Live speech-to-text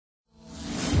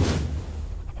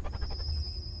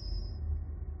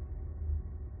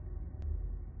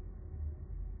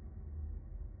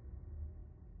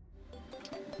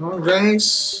Oh,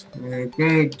 guys.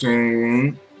 Okay.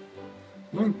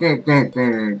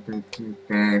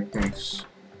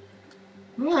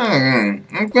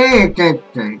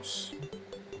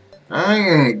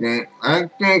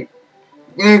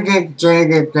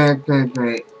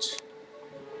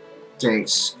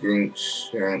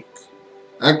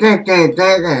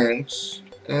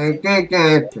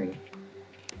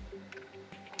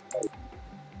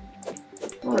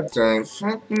 What the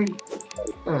fucking...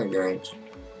 Oh, God.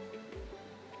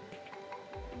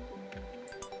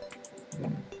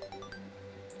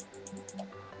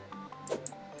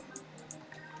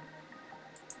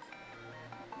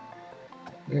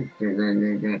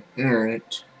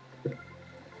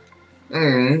 Alright.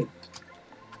 Alright.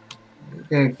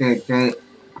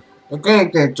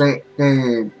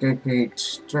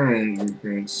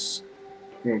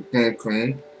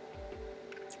 Okay.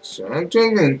 So I'm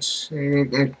doing it.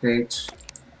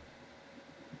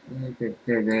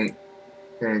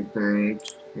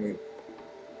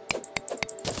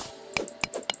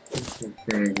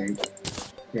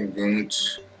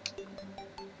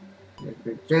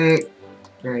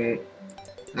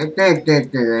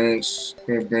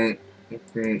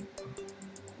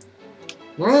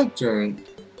 What? Okay.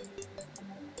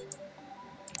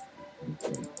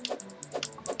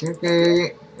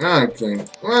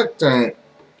 What the?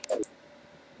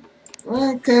 I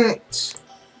can't.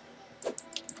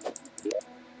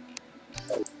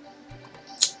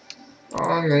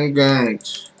 Oh my God.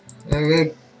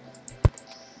 I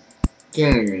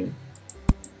can't.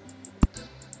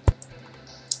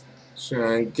 So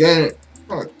I get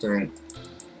what the?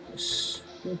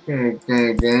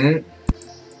 Okay.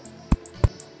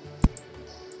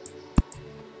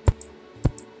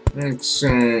 Let's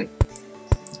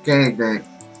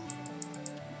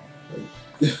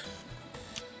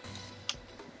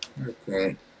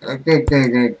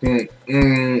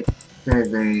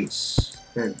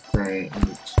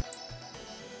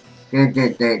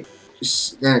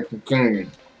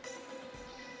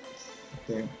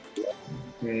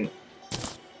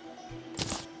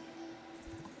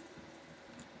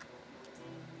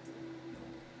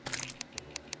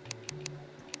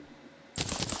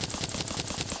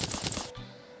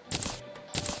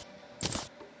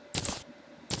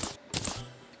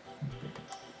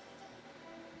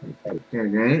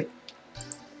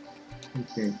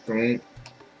get that. Okay.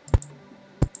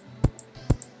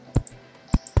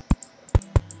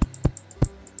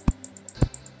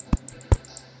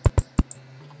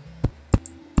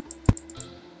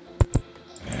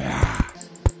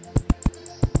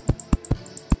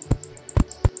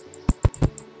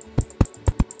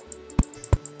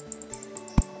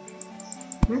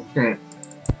 Okay.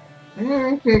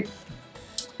 Okay.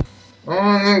 Oh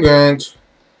my God.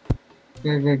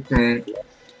 Okay.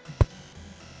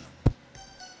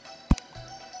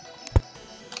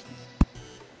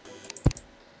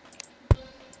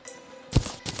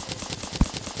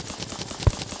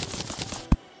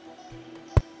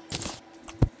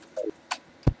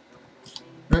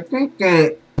 I think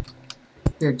that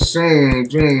it's saying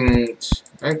it.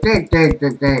 I think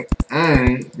that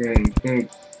I did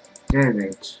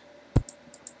it.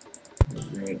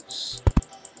 It's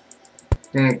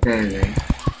that.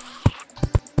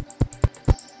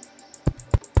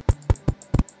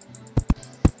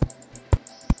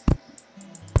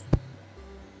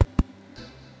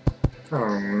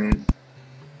 Oh man.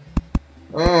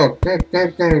 Oh,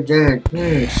 that,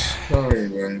 please. Sorry,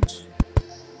 man.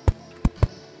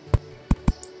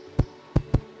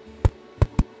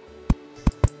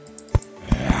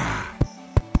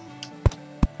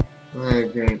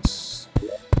 Like it's.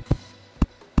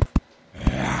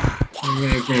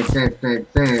 That.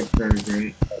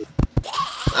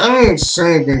 I ain't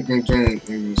saying that they don't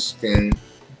in this game.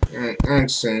 I'm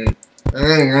saying.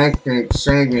 I like that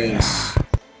savings.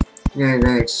 Yeah,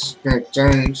 that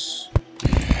James.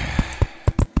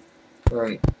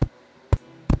 Right.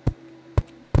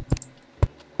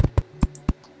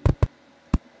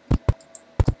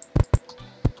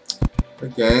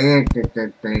 Okay, I like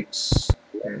that thanks.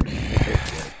 Thanks.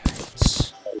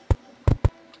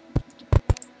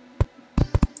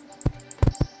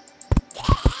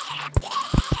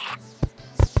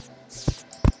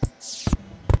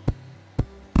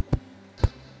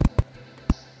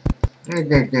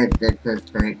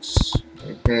 Thanks.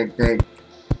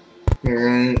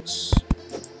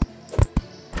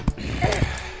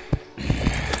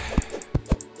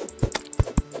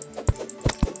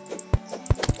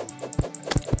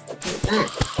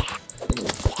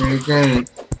 Okay.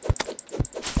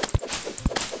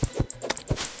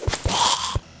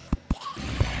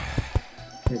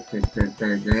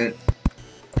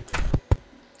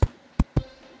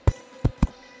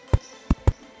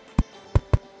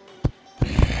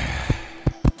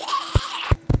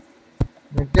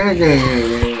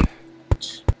 Alright.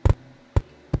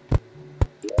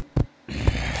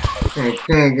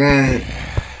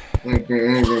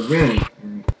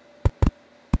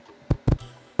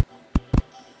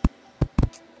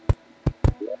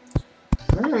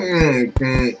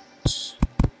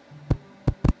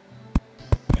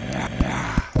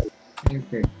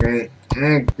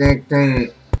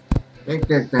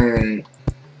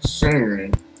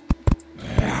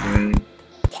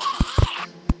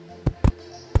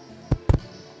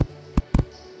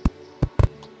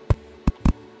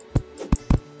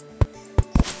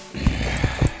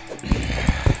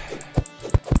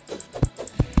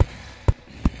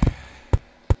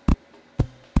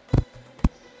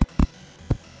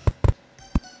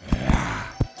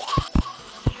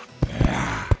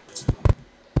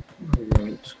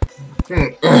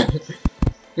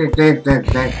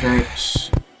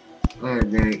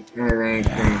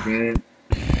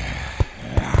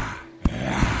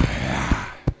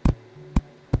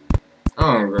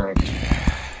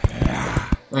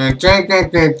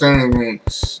 Check the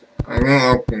tournaments. I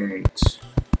will open it.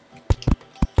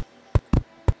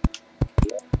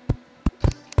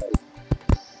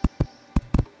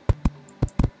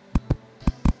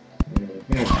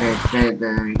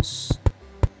 Guys.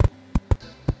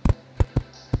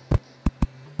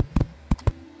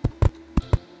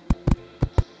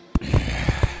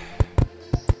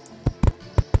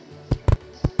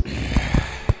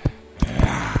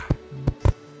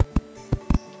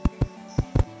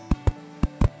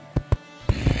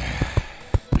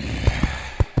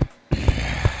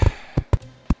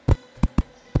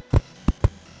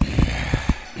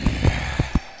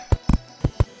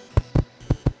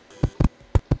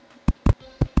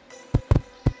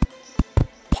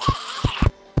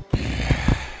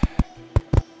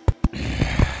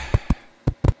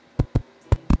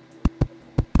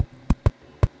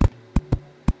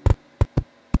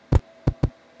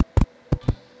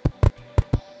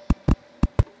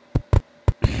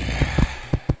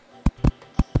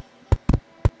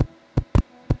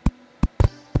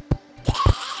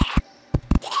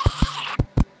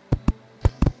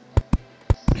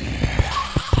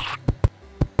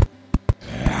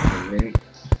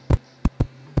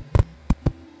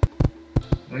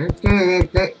 Oh my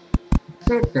god.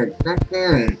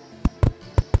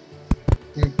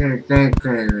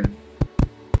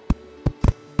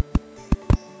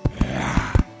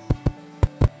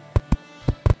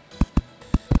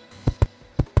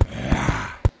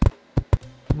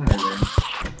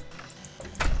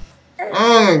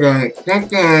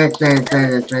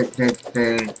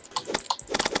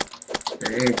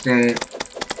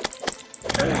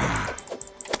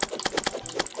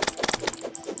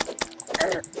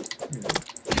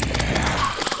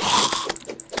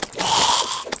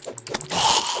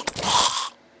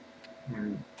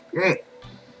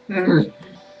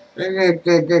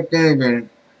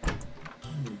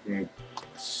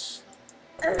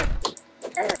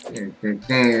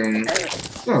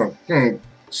 Oh,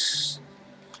 thanks.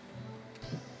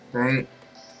 Right.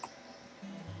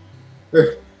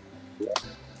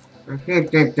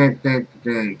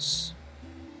 Thanks.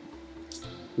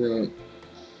 Good.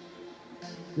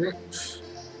 Okay.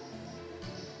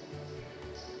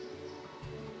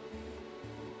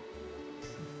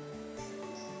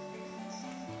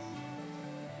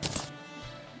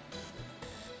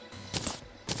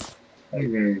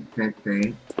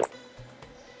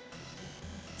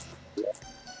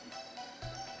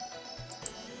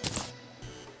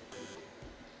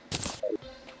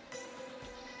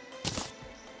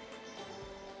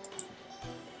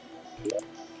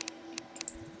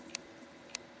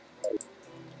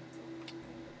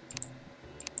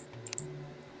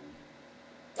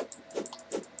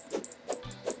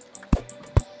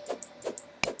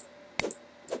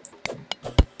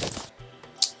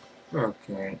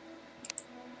 Okay.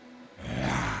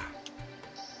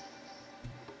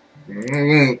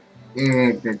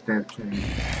 Get that thing.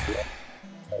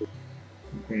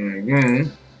 Okay,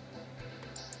 again.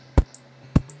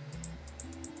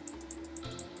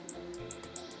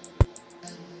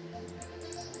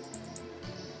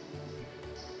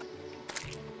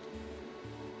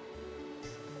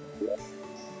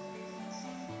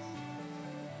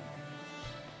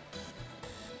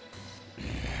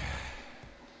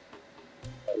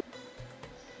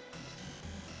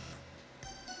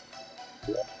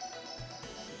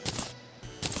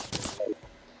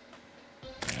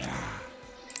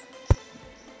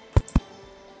 Okay.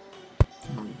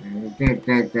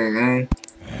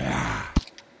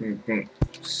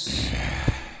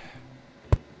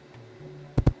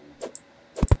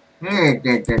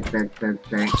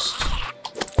 Thanks.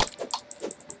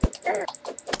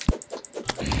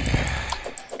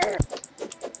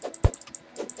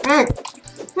 Oh,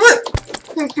 what?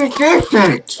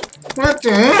 What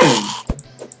the hell?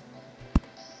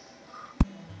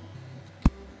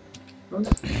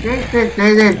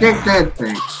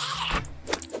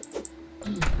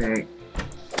 Okay.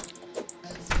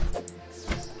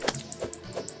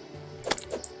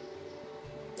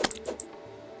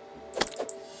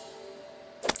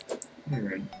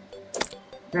 Alright.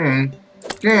 Then,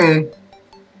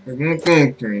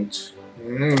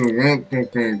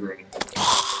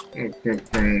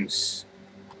 things.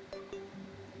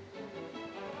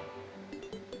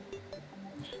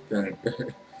 Things.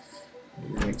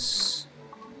 Yes.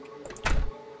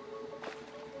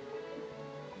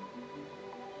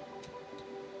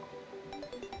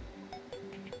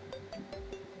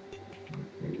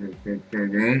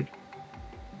 Then.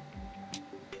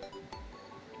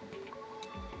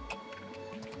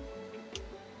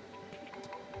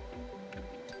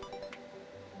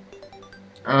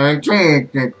 I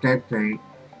don't get that thing.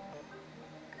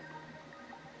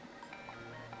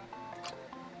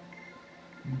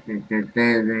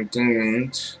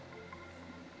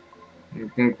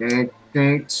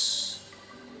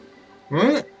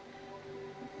 What?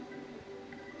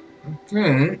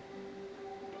 Okay.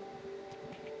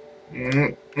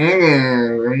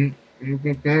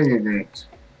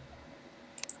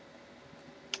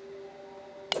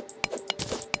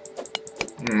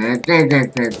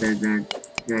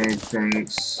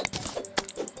 Thanks.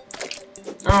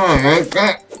 Oh my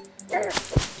god.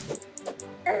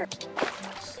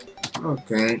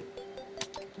 Okay.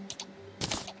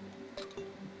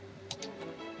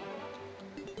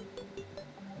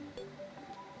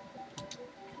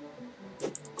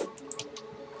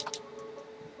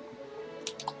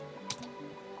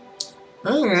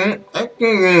 Alright, I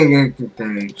can really get the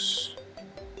things.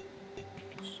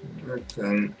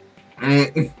 Okay.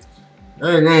 I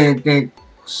don't think.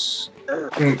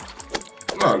 Okay.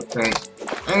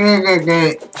 I don't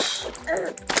think.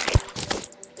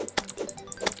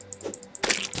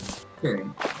 Okay.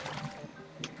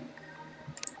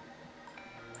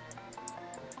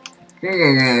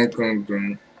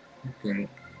 Okay.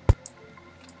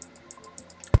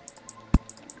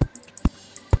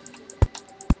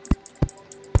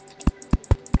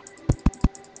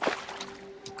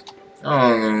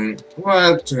 Oh,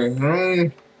 what the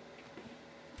hell?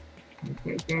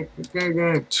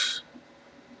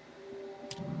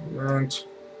 What?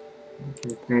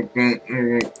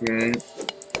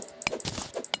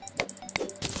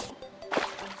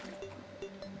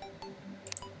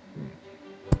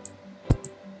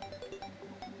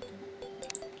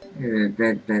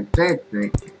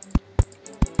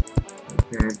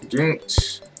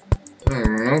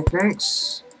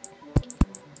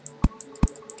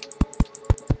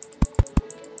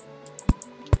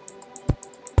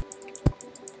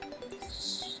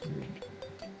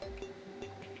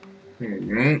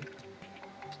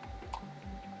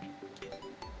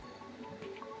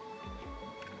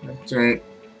 That's right.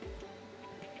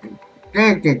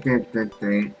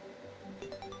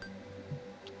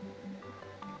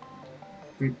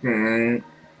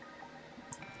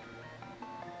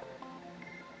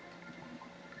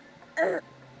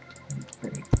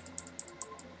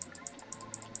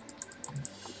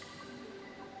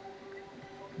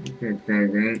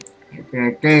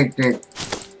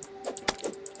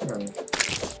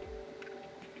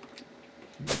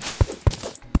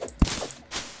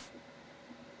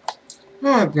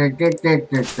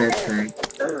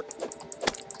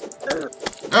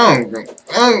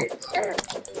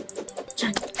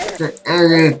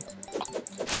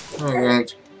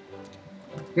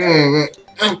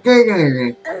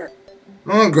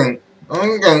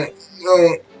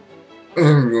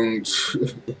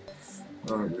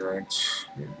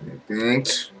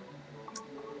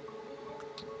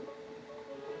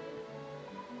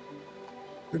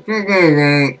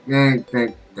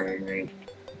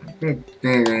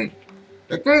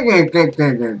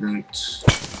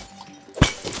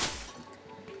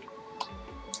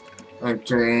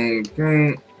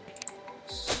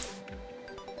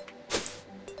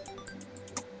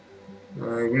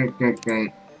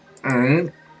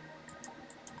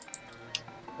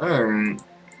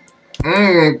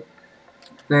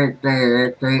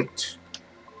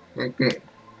 Okay.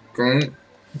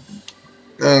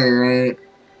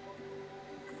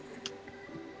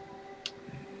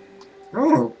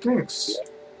 Oh, thanks.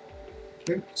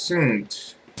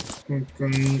 Excellent.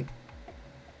 Okay.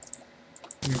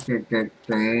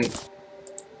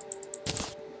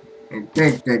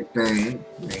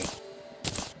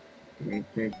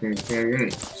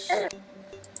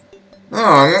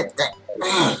 Oh, look.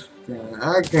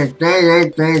 I can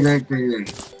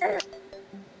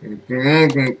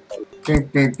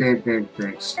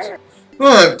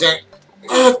What the?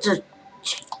 What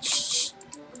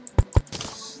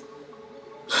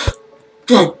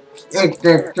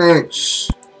the? Thanks.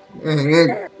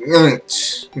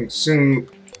 Soon.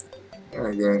 I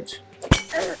got.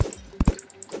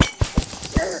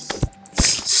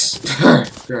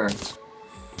 God.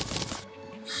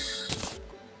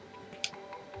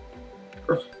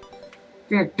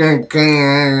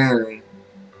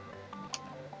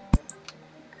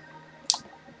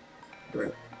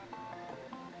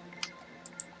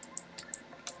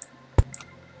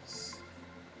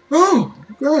 Oh,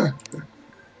 God.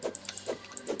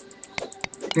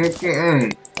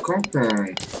 Come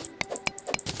on.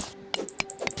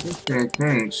 Okay,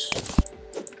 thanks.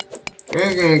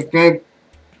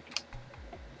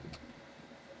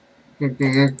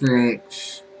 Okay,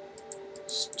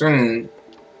 stone.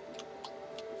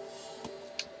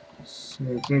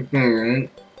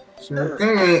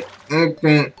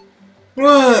 Okay.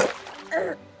 What?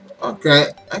 Okay,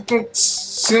 I can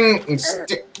sing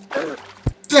instead.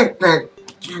 Okay.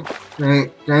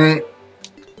 Right.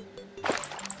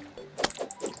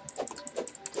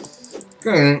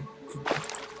 Okay.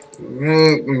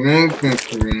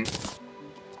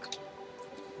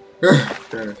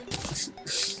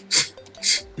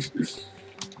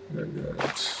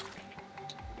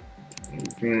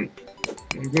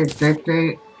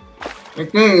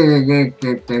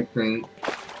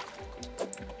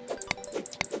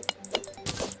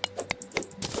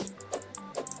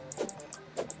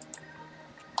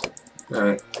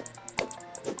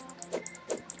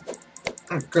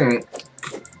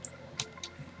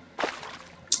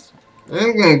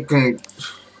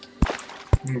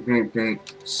 I'm gonna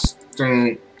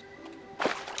stone.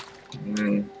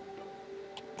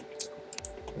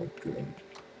 Okay.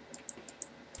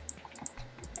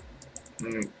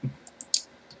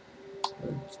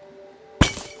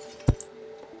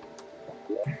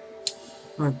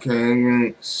 Okay,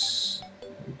 let's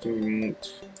do it.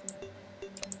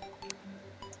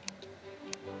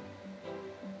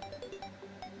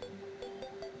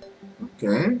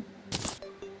 Okay.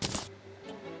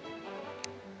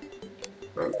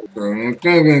 Okay.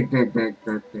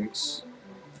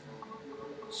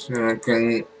 So I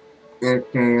can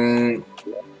get things.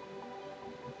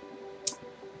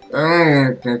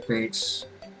 Oh,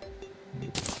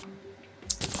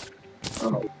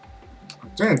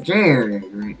 thank you. Okay.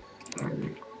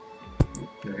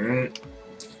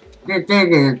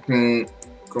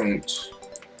 Great.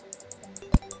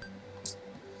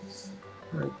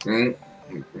 Okay.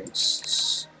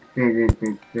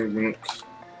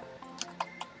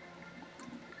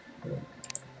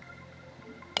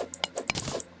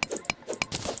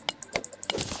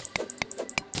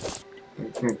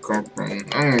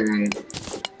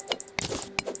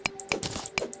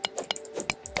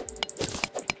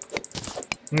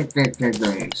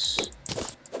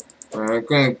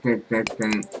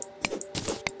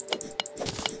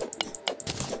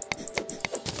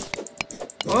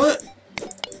 What?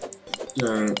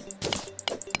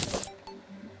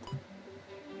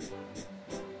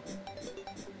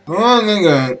 Oh my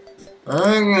god.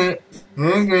 Okay.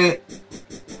 Okay.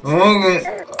 Okay. Oh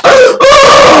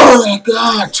my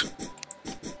god.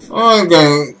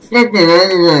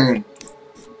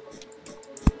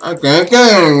 Okay.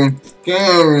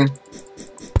 Okay.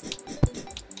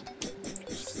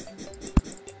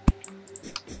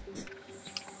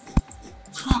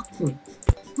 Fuck.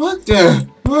 What the?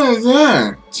 What is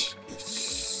that?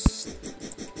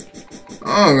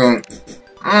 Oh god.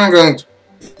 Oh god. God.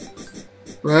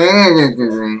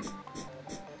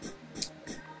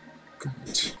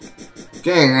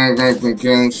 Okay, I got the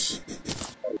guns.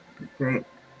 Okay.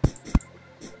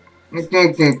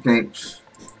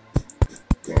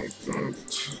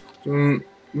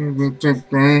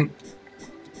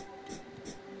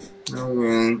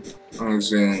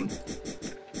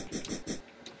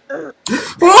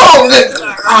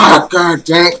 Oh, god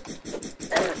dang.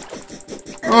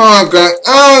 Oh, god.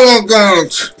 Oh,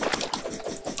 god.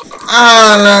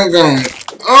 Oh, god.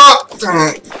 Oh,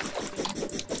 god.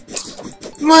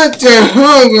 What the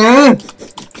hell, man?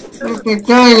 What the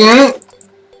hell, man?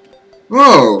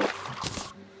 Whoa.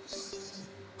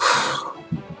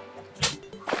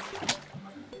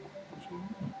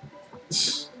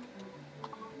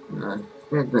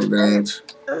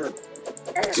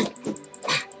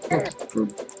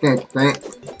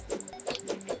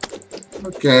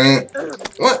 Okay.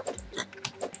 What?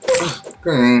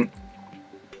 Okay.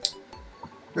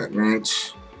 That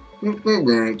means.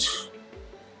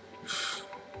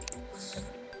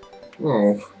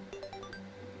 Whoa.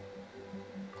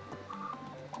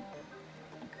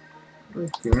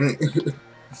 Okay.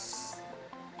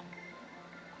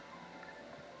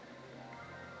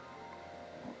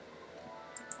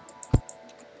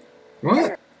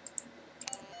 What?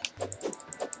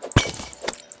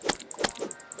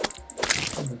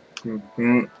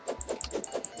 Okay.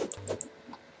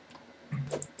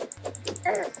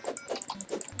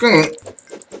 Okay.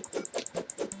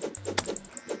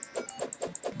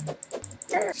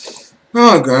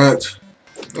 Oh god.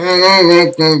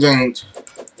 Don't.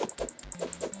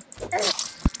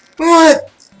 What?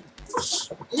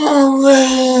 No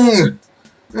way!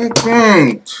 I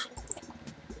can't.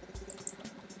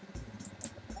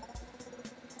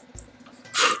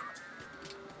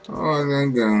 Oh, I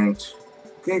don't.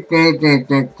 Can't.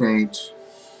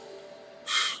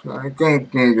 I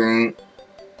can't do that.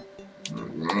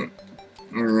 Alright.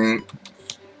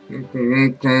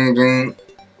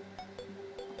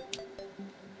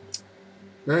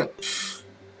 That.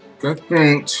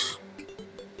 Can't.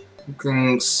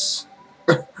 Thanks.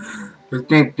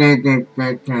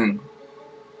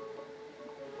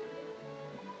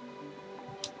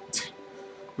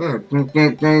 Can't.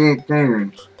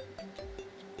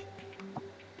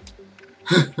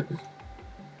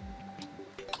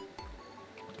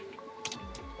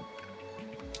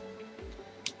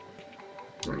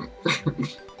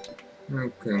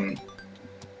 Okay.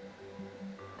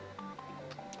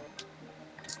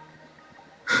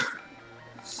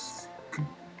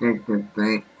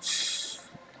 Okay.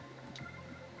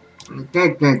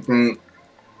 Okay.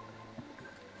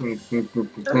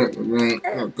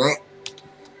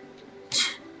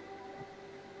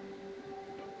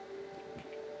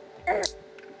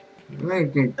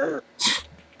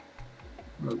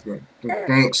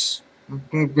 Thanks.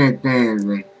 Okay.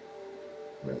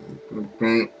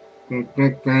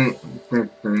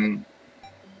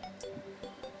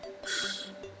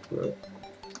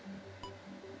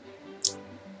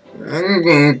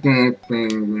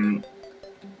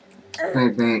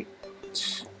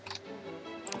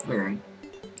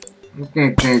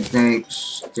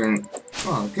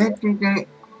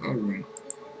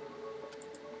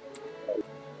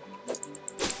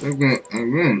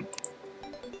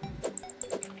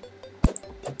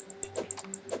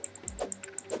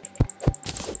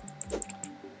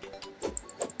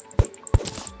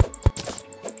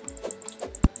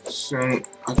 So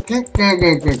I can't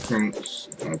get things.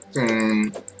 I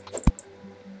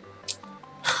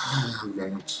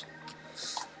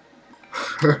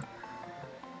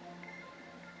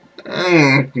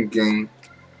again.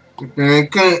 I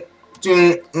can't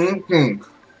do anything.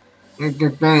 Okay,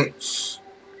 thanks.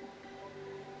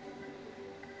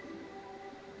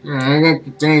 Yeah, I got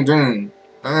the thing done.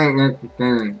 I got the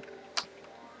thing.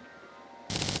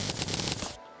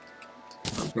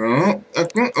 Okay, I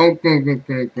can open the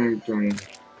thing done.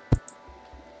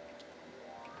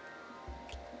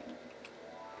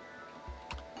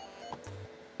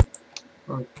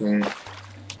 Okay.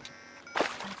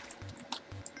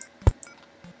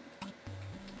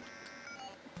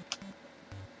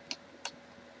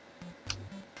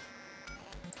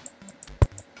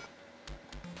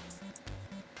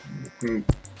 Okay.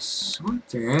 So what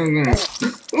the hell?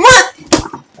 What?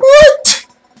 What?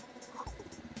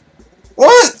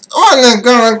 What? Oh my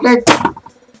god!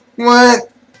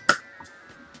 What?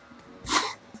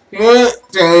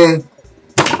 What the?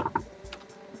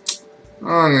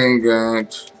 Oh my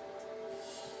god!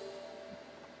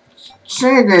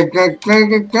 Something that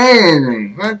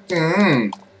what the hell?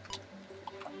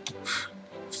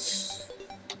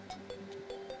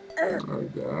 Oh my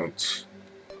god!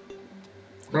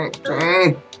 What the?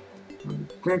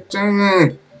 What the?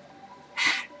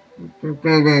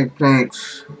 Thanks.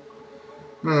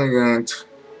 Oh my god!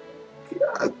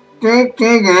 Take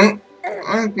it.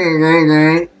 I can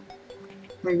get it.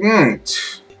 Forget.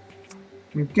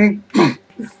 Take it.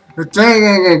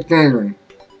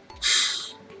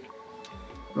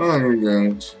 Oh my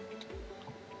god.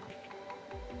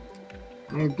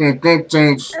 Okay,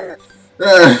 thanks. I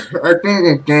think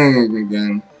I can it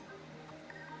again.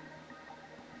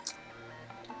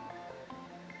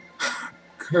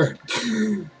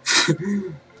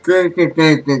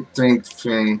 Thanks,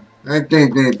 Shane. I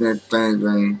think that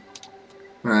thing.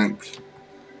 Like,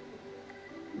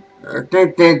 I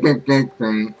think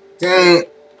thing.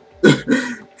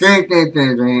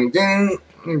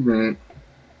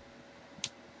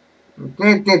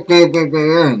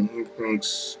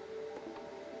 Thanks.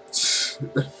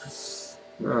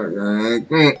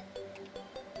 Alright,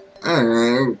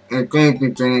 I think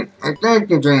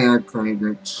I cleaned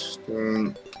it.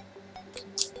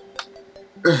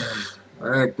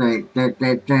 I think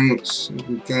thanks.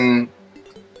 You can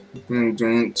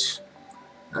drink.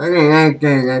 I don't like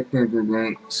that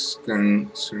the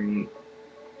scan to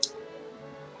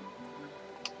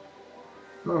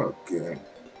okay.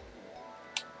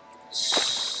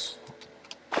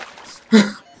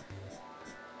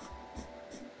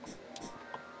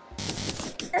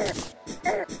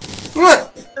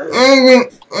 What?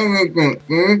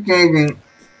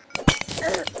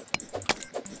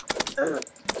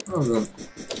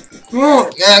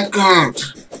 Oh, that can't.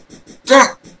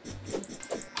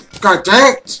 Got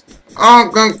that? Oh,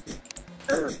 God.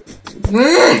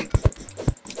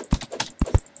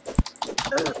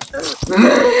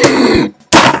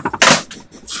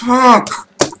 Fuck.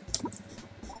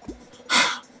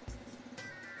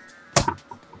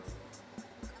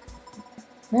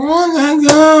 Oh my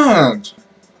God.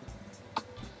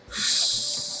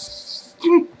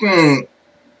 Stupid.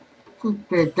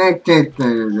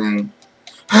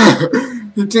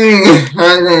 The thing is, I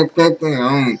got that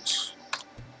out.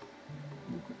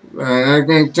 I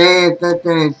can tell that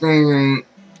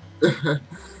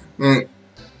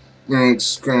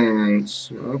experiments.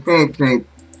 I don't think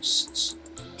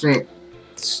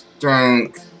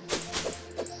strength.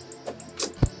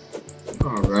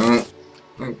 Alright.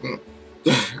 Okay.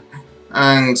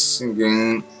 Thanks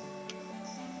again.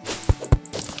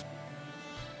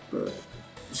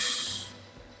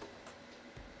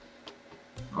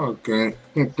 Okay.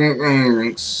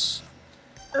 Thanks.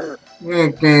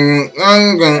 Okay.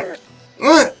 I'm gonna.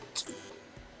 What?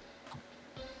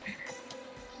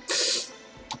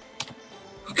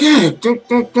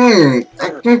 Okay. I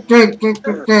think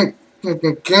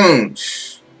the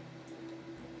couch.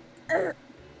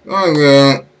 Oh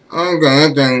yeah.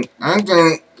 Okay. I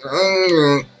think.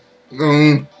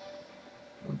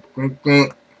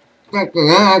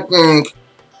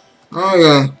 Oh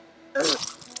yeah.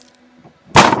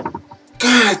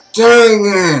 God dang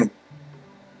it!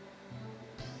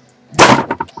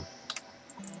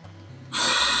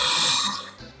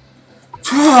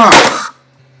 Fuck!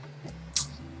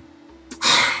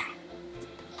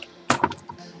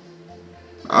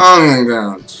 Oh my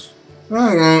God.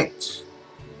 Alright.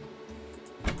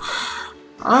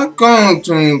 I'm going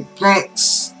to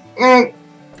thanks. Thank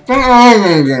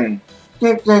all again.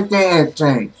 Thanks.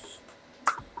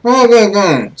 Okay,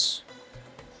 guys.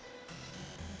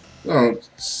 So,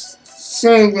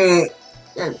 saving.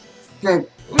 Okay.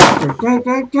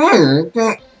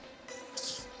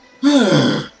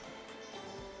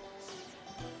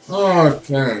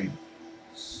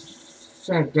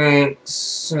 Something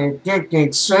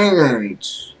silent.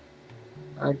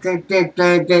 I think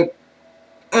that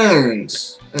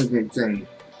ends everything.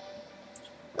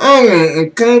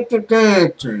 I can't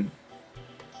protect it.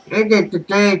 I get the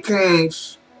day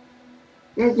comes.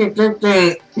 I get the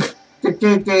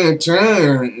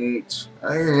giant.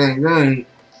 I don't run.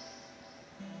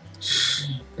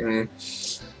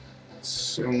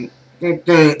 So,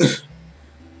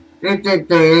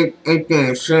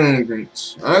 the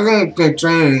servants. I got the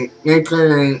giant. They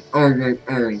call all the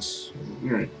ends.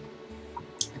 Yeah.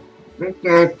 I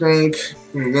think,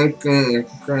 the kind of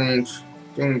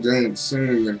things, things,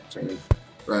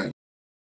 Bye.